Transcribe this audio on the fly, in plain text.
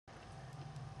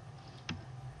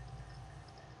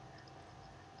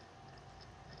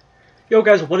Yo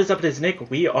guys, what is up? It is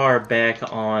Nick. We are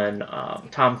back on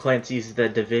Tom Clancy's The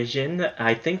Division.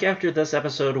 I think after this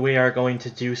episode we are going to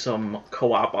do some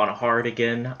co-op on hard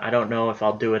again. I don't know if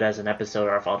I'll do it as an episode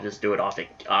or if I'll just do it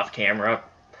off camera,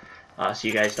 so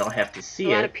you guys don't have to see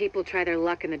it. A lot of people try their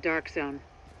luck in the dark zone.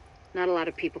 Not a lot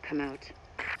of people come out.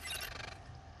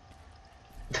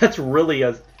 That's really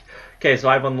a... Okay, so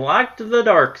I've unlocked the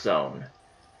dark zone.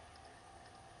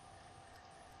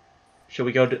 Should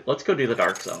we go do... Let's go do the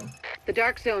dark zone. The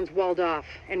dark zone's walled off,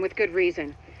 and with good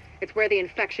reason. It's where the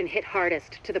infection hit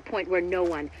hardest, to the point where no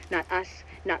one, not us,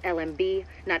 not LMB,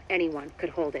 not anyone,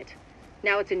 could hold it.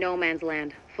 Now it's a no man's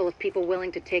land, full of people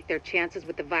willing to take their chances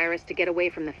with the virus to get away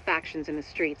from the factions in the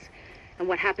streets. And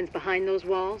what happens behind those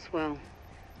walls, well,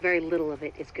 very little of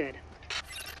it is good.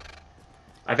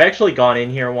 I've actually gone in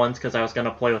here once because I was going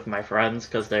to play with my friends,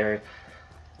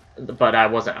 but I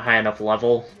wasn't high enough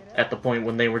level at the point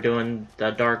when they were doing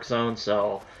the dark zone,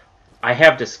 so I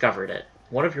have discovered it.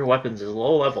 One of your weapons is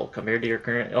low level compared to your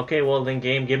current... Okay, well then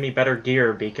game, give me better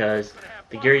gear, because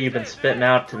the gear you've been spitting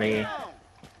out to me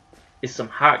is some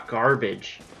hot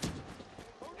garbage.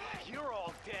 You're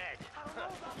all dead.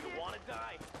 You wanna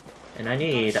die? And I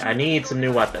need some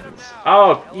new weapons.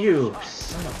 Oh, you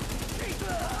son of...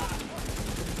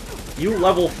 You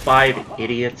level 5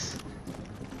 idiots.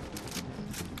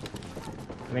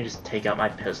 Let me just take out my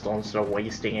pistol instead of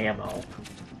wasting ammo.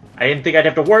 I didn't think I'd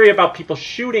have to worry about people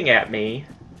shooting at me.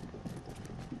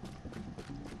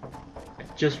 I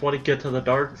just want to get to the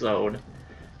dark zone.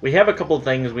 We have a couple of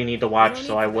things we need to watch,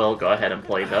 so I will go ahead and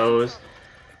play those.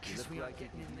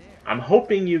 I'm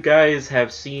hoping you guys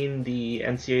have seen the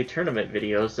NCAA tournament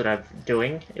videos that I'm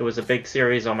doing. It was a big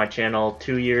series on my channel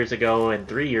 2 years ago and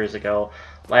 3 years ago.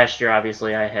 Last year,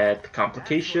 obviously, I had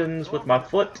complications with my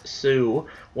foot, so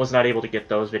was not able to get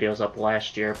those videos up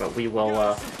last year, but we will,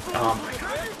 oh my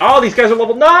god. Oh, these guys are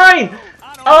level 9!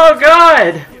 Oh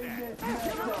god!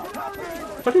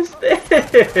 What is this,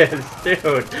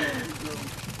 dude?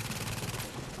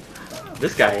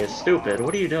 This guy is stupid.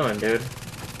 What are you doing, dude?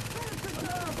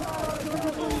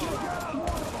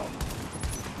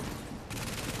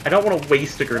 I don't want to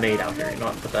waste a grenade out here. You know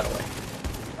what? Put that away.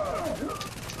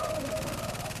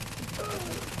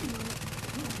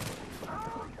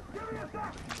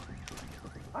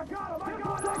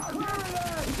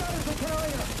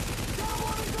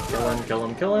 Kill him, kill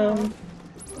him, kill him.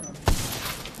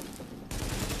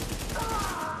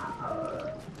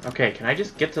 Okay, can I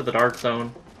just get to the dark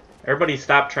zone? Everybody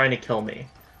stop trying to kill me.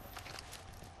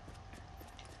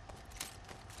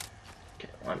 Okay,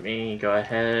 let me go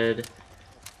ahead.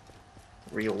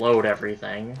 Reload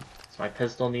everything. Does my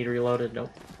pistol need reloaded?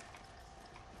 Nope.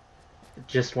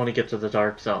 Just want to get to the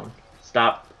dark zone.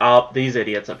 Stop. Oh, these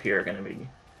idiots up here are going to be...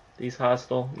 These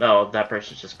hostile? No, that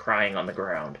person's just crying on the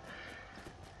ground.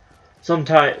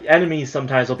 Enemies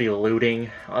sometimes will be looting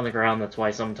on the ground. That's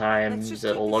why sometimes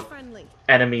it'll look... Friendly.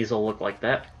 Enemies will look like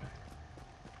that.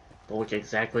 They'll look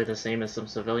exactly the same as some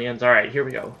civilians. Alright, here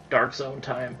we go. Dark zone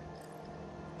time.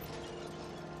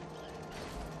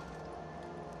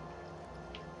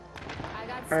 I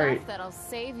got Alright. stuff that'll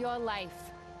save your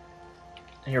life.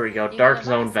 Here we go. You Dark gotta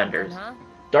zone buy vendors. something, huh?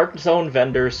 Dark zone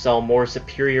vendors sell more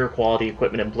superior quality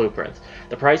equipment and blueprints.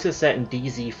 The price is set in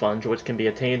DZ funds, which can be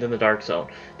attained in the dark zone.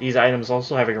 These items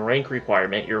also have a rank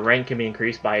requirement. Your rank can be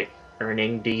increased by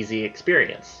earning DZ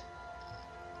experience.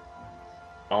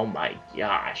 Oh my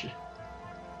gosh.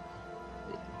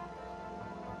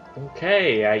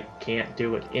 Okay, I can't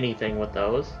do anything with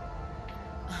those.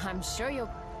 I'm sure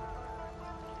you'll...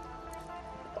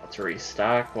 Let's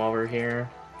restock while we're here.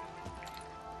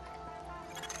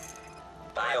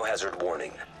 Biohazard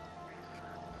warning.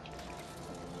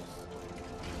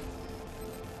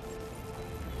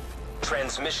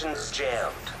 Transmissions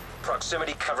jammed.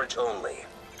 Proximity coverage only.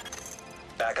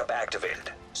 Backup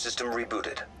activated. System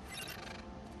rebooted.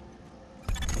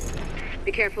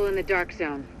 Be careful in the dark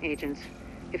zone, agents.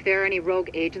 If there are any rogue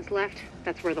agents left,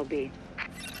 that's where they'll be.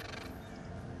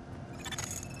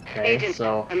 Okay, Agent,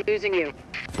 so... I'm losing you.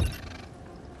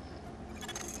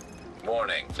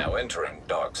 Warning. Now entering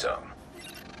dark zone.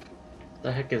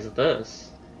 The heck is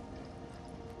this?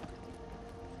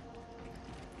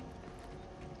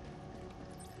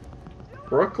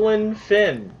 Brooklyn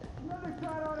Finn.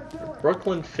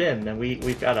 Brooklyn Finn, and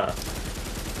we've got a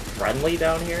friendly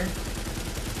down here.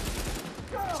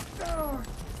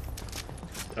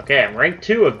 Okay, I'm rank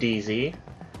 2 of DZ.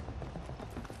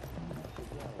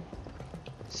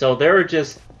 So there are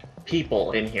just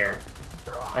people in here.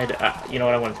 You know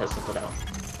what? I want to test something out.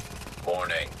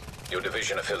 Warning. Your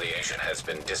division affiliation has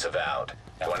been disavowed.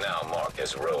 You are now marked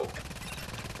as rogue.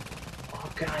 Oh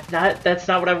god, that's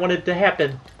not what I wanted to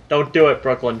happen. Don't do it,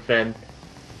 Brooklyn Finn.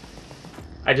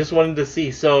 I just wanted to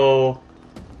see, so...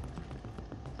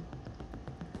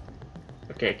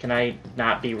 Okay, can I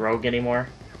not be rogue anymore?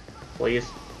 Please?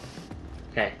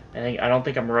 Okay, I don't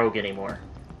think I'm rogue anymore.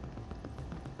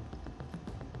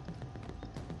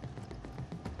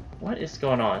 What is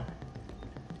going on?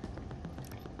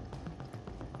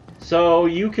 So,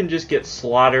 you can just get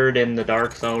slaughtered in the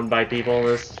dark zone by people,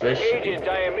 this fish? Agent,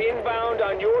 I am inbound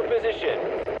on your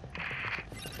position.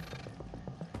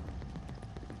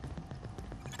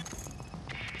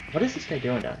 What is this guy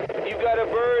doing down here? You've got a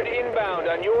bird inbound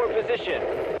on your position.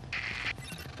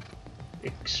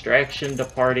 Extraction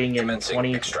departing in Commencing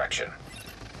 20... extraction.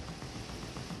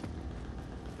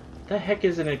 The heck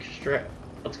is an extract?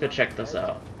 Let's go check this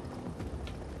out.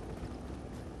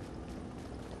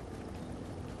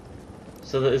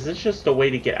 So is this just a way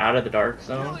to get out of the dark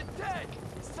zone?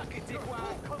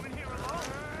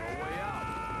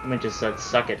 I just said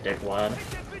suck it, dickwad.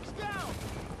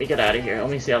 Let me get out of here. Let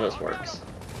me see how this works.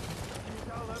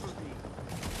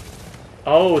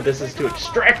 Oh, this is to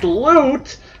extract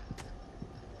loot?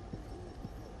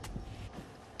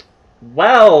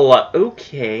 Well,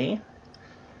 okay.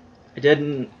 I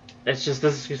didn't... It's just,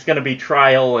 this is just gonna be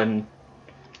trial and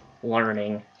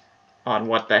learning on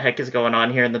what the heck is going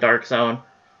on here in the dark zone.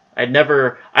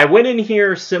 I went in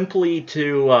here simply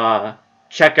to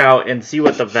check out and see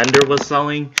what the vendor was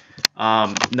selling.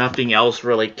 Nothing else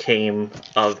really came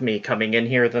of me coming in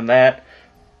here than that.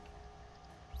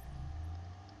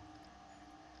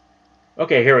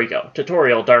 Okay, here we go.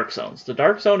 Tutorial Dark Zones. The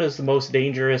Dark Zone is the most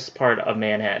dangerous part of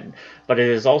Manhattan, but it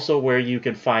is also where you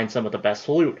can find some of the best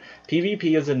loot.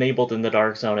 PvP is enabled in the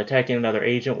Dark Zone. Attacking another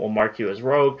agent will mark you as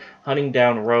rogue. Hunting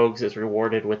down rogues is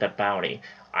rewarded with a bounty.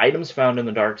 Items found in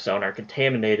the Dark Zone are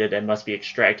contaminated and must be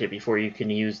extracted before you can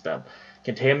use them.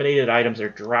 Contaminated items are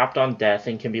dropped on death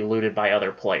and can be looted by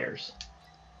other players.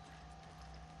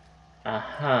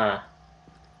 Uh-huh.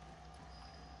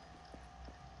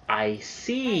 I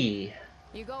see.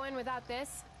 You go in without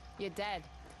this, you're dead.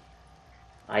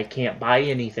 I can't buy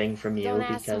anything from you Don't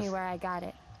ask because me where I got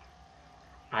it.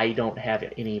 I don't have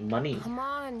any money. Come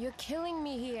on, you're killing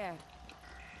me here.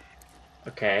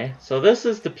 Okay, so this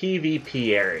is the PvP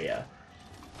area.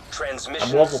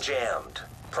 Transmissions jammed.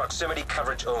 Proximity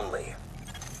coverage only.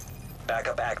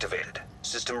 Backup activated.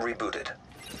 System rebooted.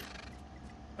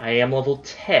 I am level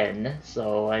 10,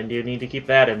 so I do need to keep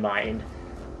that in mind.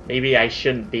 Maybe I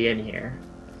shouldn't be in here.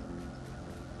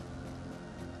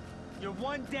 You're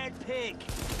one dead pig.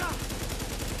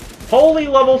 Holy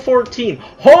level 14!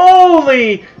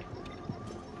 Holy!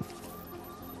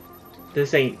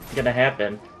 This ain't gonna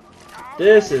happen.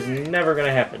 This is never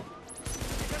gonna happen.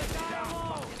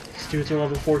 These dudes are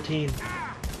level 14.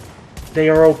 They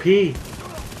are OP.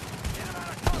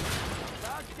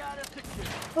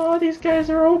 Oh, these guys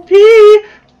are OP!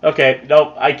 Okay,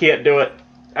 nope, I can't do it.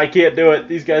 I can't do it.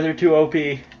 These guys are too OP.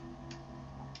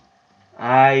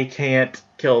 I can't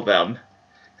kill them.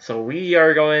 So we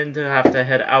are going to have to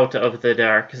head out of the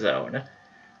dark zone.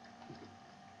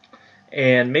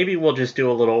 And maybe we'll just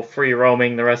do a little free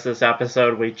roaming the rest of this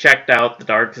episode. We checked out the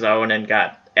dark zone and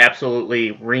got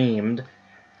absolutely reamed.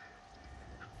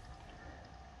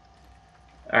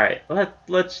 Alright,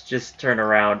 let's just turn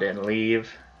around and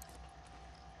leave.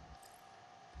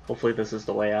 Hopefully this is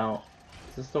the way out.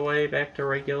 Is this the way back to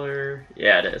regular?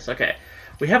 Yeah, it is. Okay.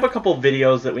 We have a couple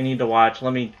videos that we need to watch.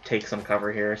 Let me take some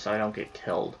cover here so I don't get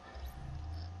killed.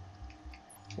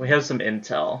 We have some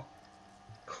intel.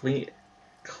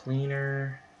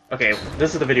 Cleaner... Okay,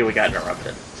 this is the video we got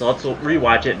interrupted. So let's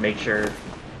rewatch it and make sure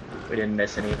we didn't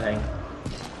miss anything.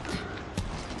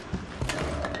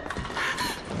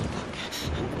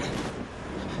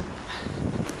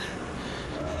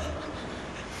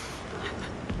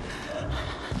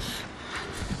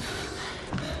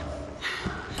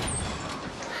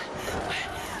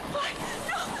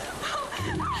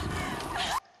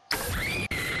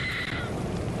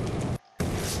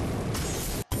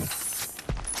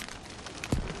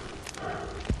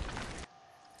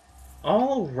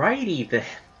 Alrighty then.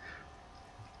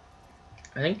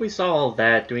 I think we saw all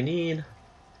that. Do we need...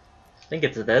 I think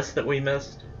it's this that we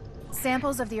missed.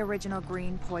 Samples of the original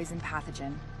green poison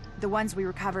pathogen, the ones we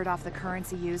recovered off the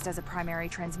currency used as a primary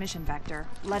transmission vector,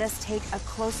 let us take a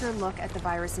closer look at the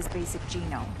virus's basic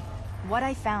genome. What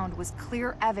I found was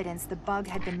clear evidence the bug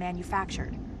had been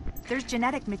manufactured. There's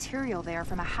genetic material there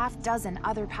from a half-dozen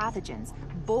other pathogens,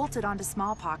 bolted onto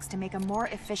smallpox to make a more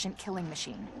efficient killing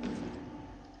machine.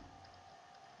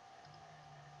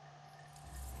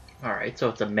 Alright, so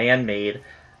it's a man-made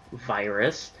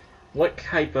virus. What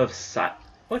type of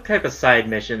side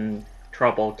mission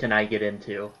trouble can I get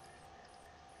into?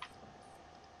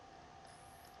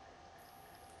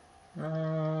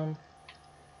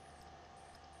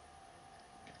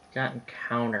 Got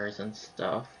encounters and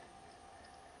stuff.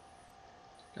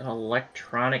 Got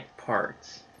electronic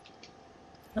parts.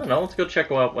 I don't know, let's go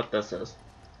check out what this is.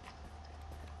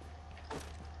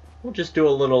 We'll just do a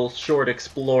little short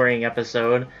exploring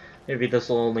episode. Maybe this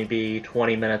will only be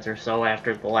 20 minutes or so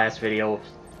after the last video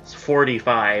was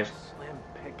 45. Slim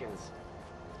pickings.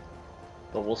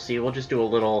 But we'll see, we'll just do a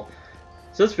little...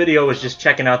 So this video is just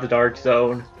checking out the Dark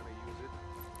Zone.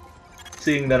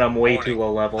 Seeing that I'm way too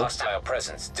low level. Hostile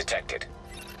presence detected.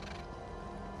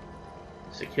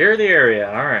 Secure the area,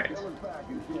 alright.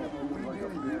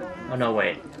 Oh no,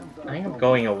 wait. I think I'm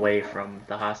going away from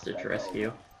the hostage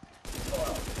rescue.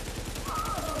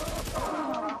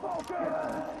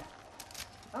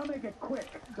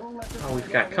 Oh,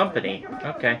 we've got company.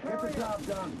 Okay.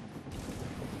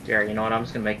 Gary, you know what? I'm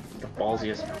just gonna make the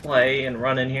ballsiest play and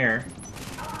run in here.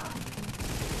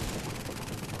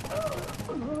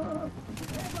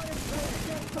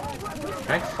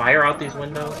 Can I fire out these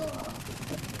windows?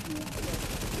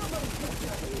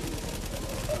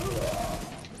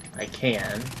 I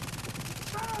can.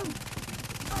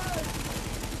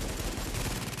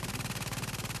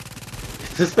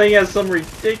 This thing has some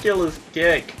ridiculous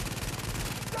kick.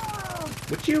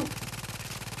 Would you...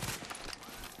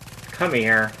 Come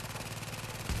here.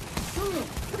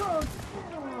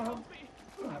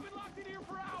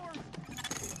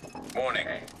 Warning.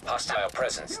 Okay. Hostile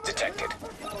presence detected.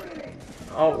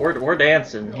 Oh, we're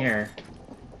dancing here.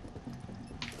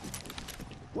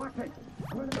 Where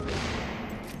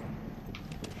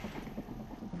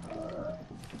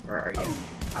are you?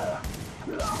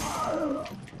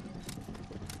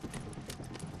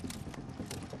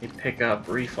 You pick up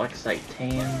reflex sight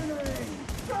tan.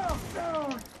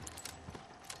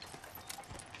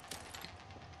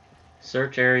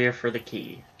 Search area for the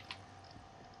key.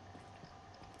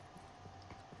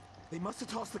 They must have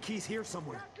tossed the keys here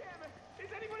somewhere. Is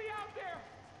anybody out there?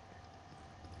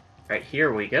 Right,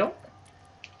 here we go.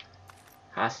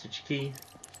 Hostage key.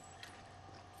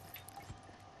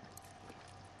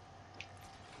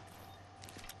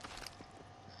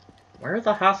 Where are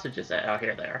the hostages at? Oh,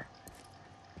 here they are.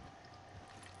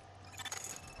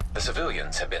 The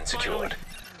civilians have been secured.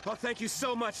 Oh, thank you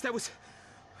so much. That was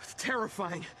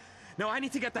terrifying. No, I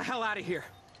need to get the hell out of here.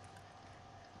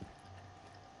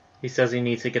 He says he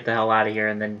needs to get the hell out of here,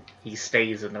 and then he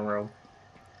stays in the room.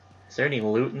 Is there any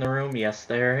loot in the room? Yes,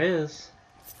 there is.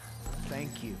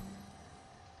 Thank you.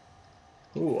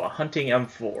 Ooh, a hunting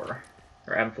M4. Or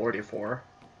M44.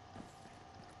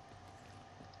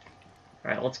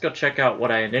 Alright, let's go check out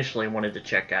what I initially wanted to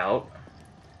check out.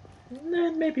 And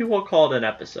then maybe we'll call it an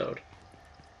episode.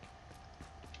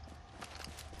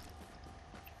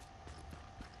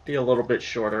 Be a little bit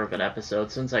shorter of an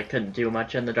episode since I couldn't do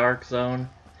much in the Dark Zone.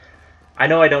 I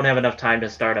know I don't have enough time to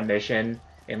start a mission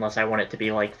unless I want it to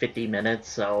be like 50 minutes,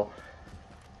 so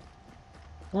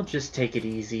we'll just take it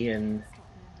easy and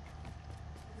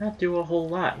not do a whole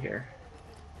lot here.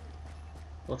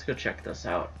 Let's go check this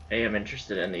out. I am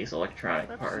interested in these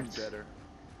electronic parts.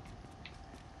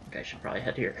 Okay, I should probably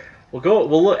head here.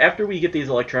 We'll look after we get these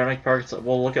electronic parts.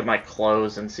 We'll look at my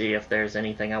clothes and see if there's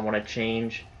anything I want to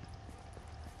change.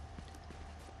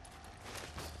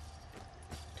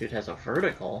 Dude has a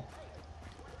vertical.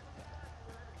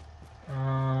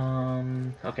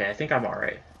 Okay, I think I'm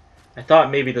alright. I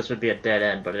thought maybe this would be a dead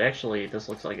end, but this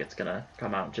looks like it's gonna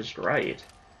come out just right.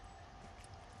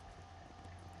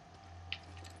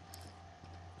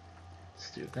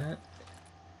 Let's do that.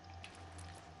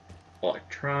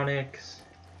 Electronics.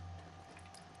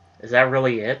 Is that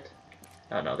really it?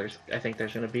 Oh no, I think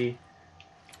there's gonna be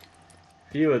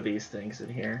a few of these things in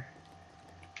here.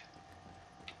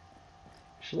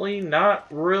 Actually, not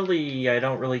really. I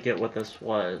don't really get what this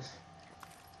was.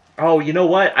 Oh, you know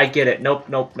what? I get it. Nope,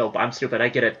 nope, nope. I'm stupid. I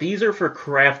get it. These are for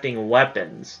crafting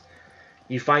weapons.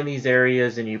 You find these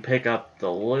areas and you pick up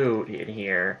the loot in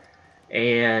here.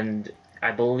 And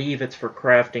I believe it's for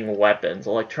crafting weapons.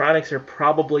 Electronics are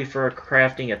probably for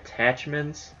crafting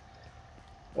attachments.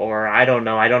 Or, I don't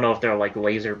know. I don't know if they're like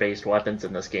laser-based weapons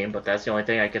in this game, but that's the only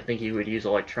thing I could think you would use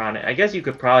electronic. I guess you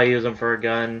could probably use them for a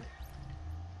gun.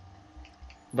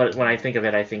 But when I think of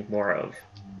it, I think more of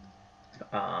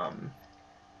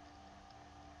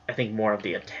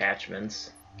the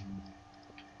attachments.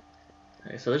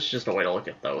 Okay, so this is just a way to look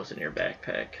at those in your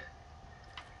backpack.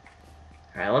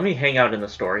 Alright, let me hang out in the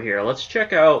store here. Let's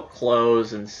check out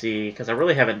clothes and see, because I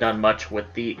really haven't done much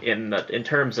with in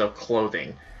terms of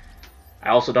clothing. I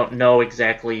also don't know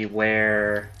exactly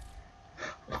where...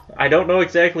 I don't know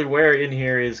exactly where in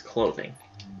here is clothing.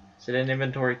 Is it in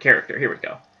inventory? Character, here we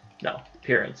go. No,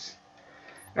 appearance.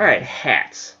 Alright,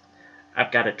 hats.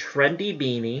 I've got a trendy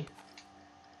beanie.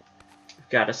 I've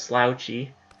got a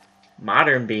slouchy,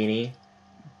 modern beanie,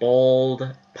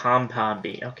 bold, pom-pom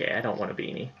beanie. Okay, I don't want a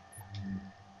beanie.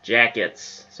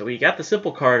 Jackets. So we got the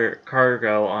simple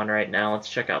cargo on right now. Let's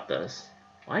check out this.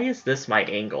 Why is this my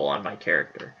angle on my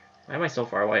character? Why am I so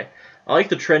far away? I like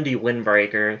the trendy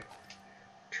windbreaker.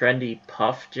 Trendy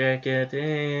puff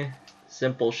jacket.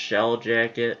 Simple shell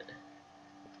jacket.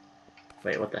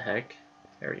 Wait, what the heck?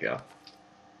 There we go.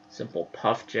 Simple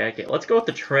puff jacket. Let's go with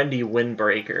the trendy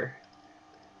windbreaker.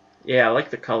 Yeah, I like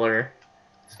the color.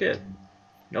 It's good.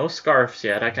 No scarves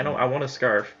yet. I want a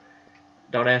scarf.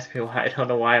 Don't ask me why. I don't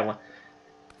know why I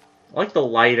like the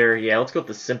lighter. Yeah, let's go with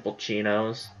the simple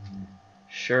chinos.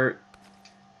 Shirt.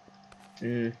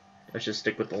 Let's just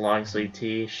stick with the long sleeve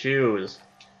tee. Shoes.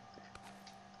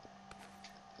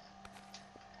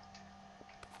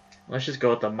 Let's just go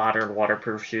with the modern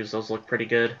waterproof shoes. Those look pretty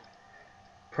good.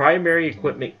 Primary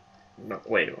equipment. No,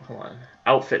 wait, hold on.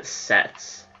 Outfit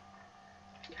sets.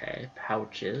 Okay,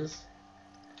 pouches.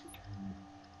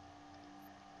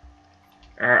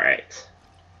 Alright.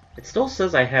 It still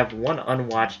says I have one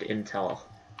unwatched intel.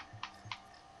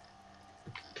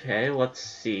 Okay, let's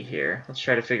see here. Let's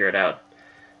try to figure it out.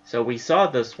 So we saw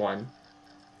this one.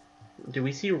 Did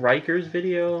we see Riker's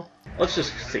video? Let's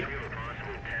just see.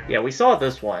 Yeah, we saw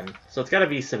this one, so it's gotta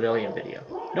be civilian video.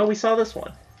 No, we saw this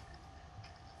one.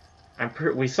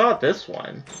 We saw this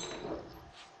one.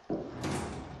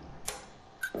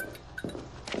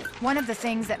 One of the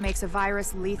things that makes a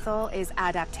virus lethal is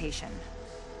adaptation.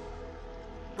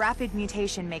 Rapid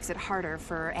mutation makes it harder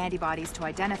for antibodies to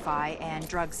identify and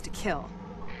drugs to kill.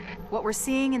 What we're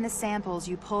seeing in the samples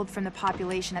you pulled from the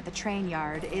population at the train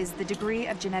yard is the degree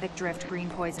of genetic drift green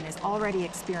poison is already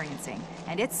experiencing,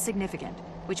 and it's significant,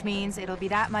 which means it'll be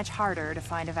that much harder to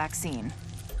find a vaccine.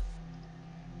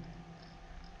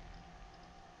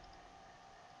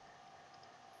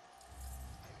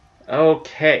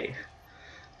 Okay.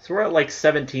 So we're at like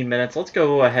 17 minutes. Let's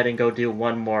go ahead and go do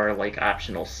one more like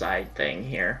optional side thing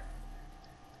here.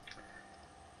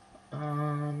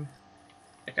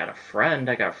 I got a friend.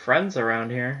 I got friends around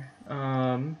here.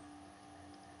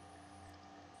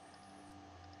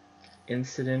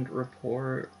 Incident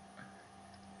report.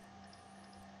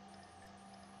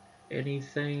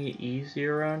 Anything easy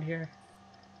around here?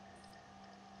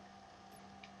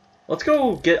 Let's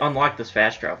go unlock this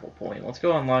fast travel point. Let's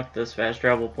go unlock this fast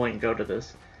travel point and go to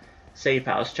this safe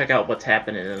house. Check out what's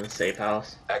happening in the safe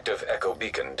house. Active echo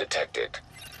beacon detected.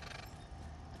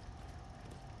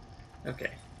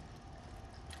 Okay.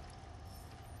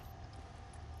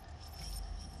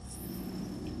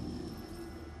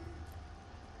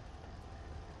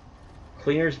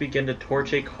 Cleaners begin to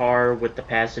torch a car with the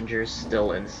passengers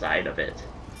still inside of it.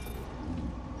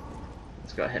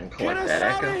 Let's go ahead and collect that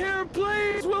echo. Get us out of here,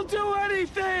 please! We'll do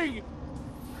anything!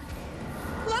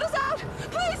 Let us out!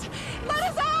 Please! Let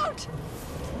us out!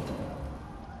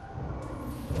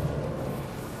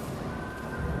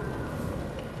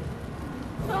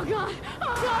 Oh God!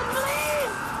 Oh God, please!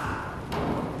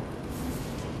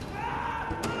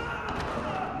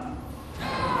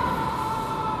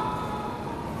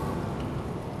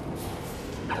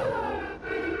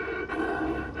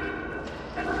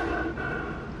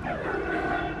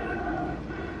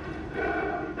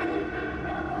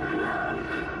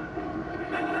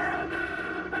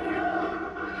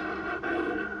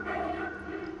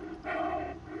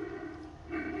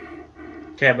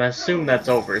 Okay, I'm gonna assume that's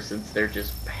over since they're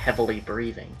just heavily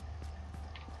breathing.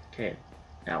 Okay,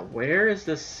 now where is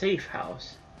this safe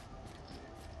house?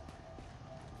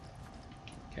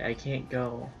 Okay, I can't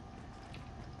go.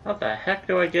 How the heck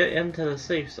do I get into the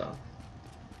safe zone?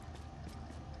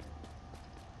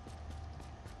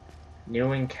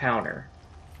 New encounter.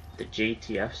 The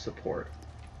JTF support.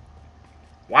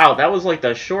 Wow, that was like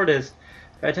the shortest.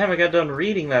 By the time I got done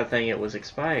reading that thing, it was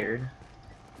expired.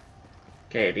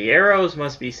 Okay, the arrows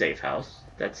must be safe house.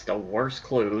 That's the worst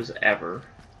clues ever.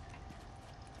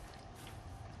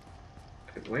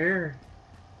 Where?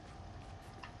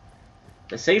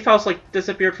 The safe house like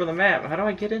disappeared from the map. How do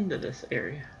I get into this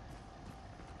area?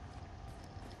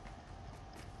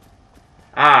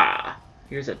 Ah,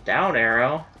 here's a down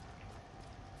arrow.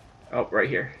 Oh, right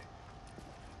here.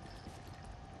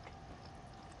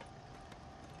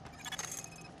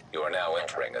 You are now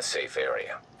entering a safe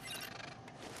area.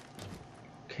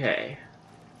 Okay.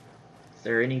 Is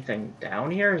there anything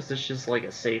down here? Or is this just like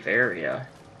a safe area?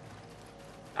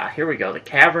 Ah, here we go. The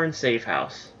cavern safe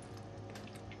house.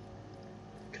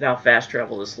 Can now fast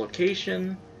travel this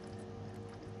location.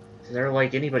 Is there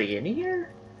like anybody in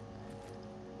here?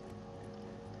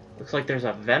 Looks like there's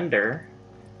a vendor.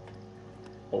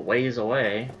 a ways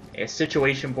away. A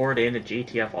situation board and a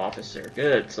JTF officer.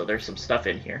 Good, so there's some stuff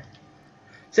in here.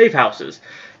 Safe houses.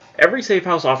 Every safe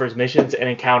house offers missions and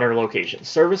encounter locations.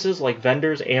 Services like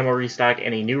vendors, ammo restock,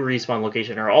 and a new respawn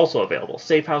location are also available.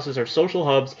 Safe houses are social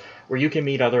hubs where you can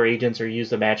meet other agents or use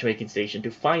the matchmaking station to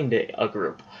find a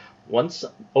group. Once,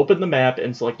 open the map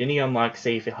and select any unlocked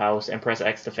safe house and press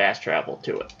X to fast travel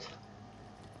to it.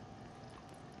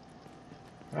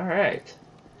 Alright.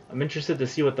 I'm interested to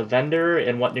see what the vendor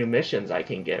and what new missions I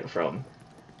can get from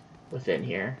within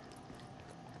here.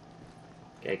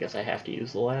 Okay, I guess I have to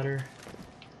use the ladder.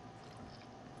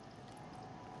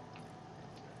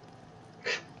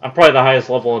 I'm probably the highest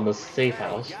level in the safe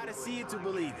house.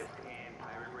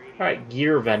 Alright,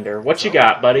 gear vendor. What you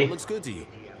got, buddy? Looks good to you.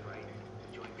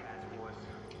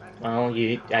 Well,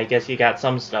 I guess you got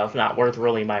some stuff not worth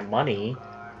really my money.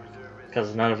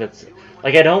 Because none of it's...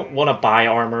 Like, I don't want to buy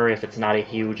armor if it's not a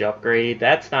huge upgrade.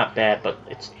 That's not bad, but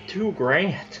it's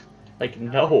 $2,000. Like,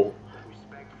 no.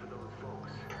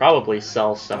 Probably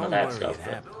sell some of that stuff.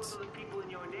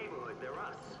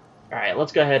 Alright,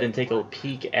 let's go ahead and take a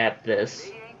peek at this.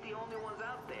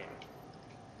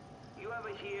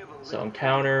 So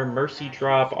encounter, mercy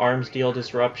drop, arms deal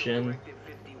disruption,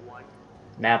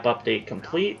 map update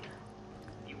complete.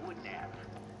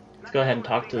 Let's go ahead and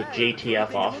talk to the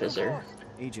JTF officer.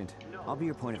 Agent, I'll be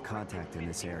your point of contact in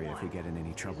this area if we get in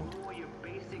any trouble.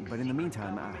 But in the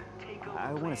meantime,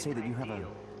 I want to say that you have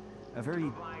a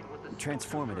very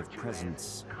transformative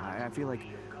presence. I feel like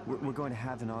we're going to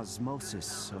have an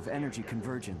osmosis of energy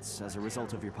convergence as a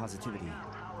result of your positivity.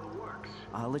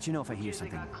 I'll let you know if I hear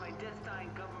something.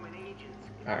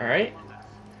 Alright.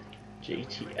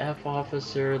 JTF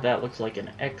officer, that looks like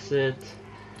an exit.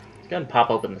 Let's go ahead and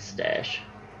pop open the stash.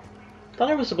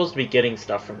 Thought I was supposed to be getting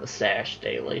stuff from the stash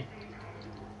daily.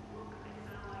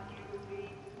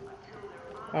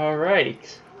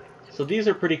 Alright. So these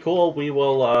are pretty cool. We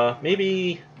will,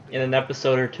 maybe in an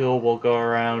episode or two, we'll go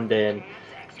around and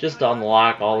just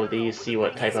unlock all of these, see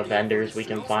what type of vendors we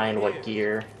can find, what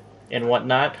gear and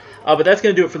whatnot. But that's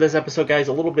going to do it for this episode, guys.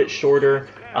 A little bit shorter.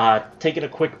 Taking a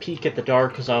quick peek at the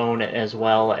Dark Zone, as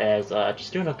well as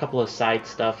just doing a couple of side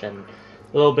stuff and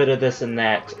a little bit of this and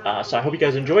that. So I hope you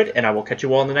guys enjoyed, and I will catch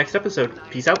you all in the next episode.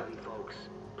 Peace out.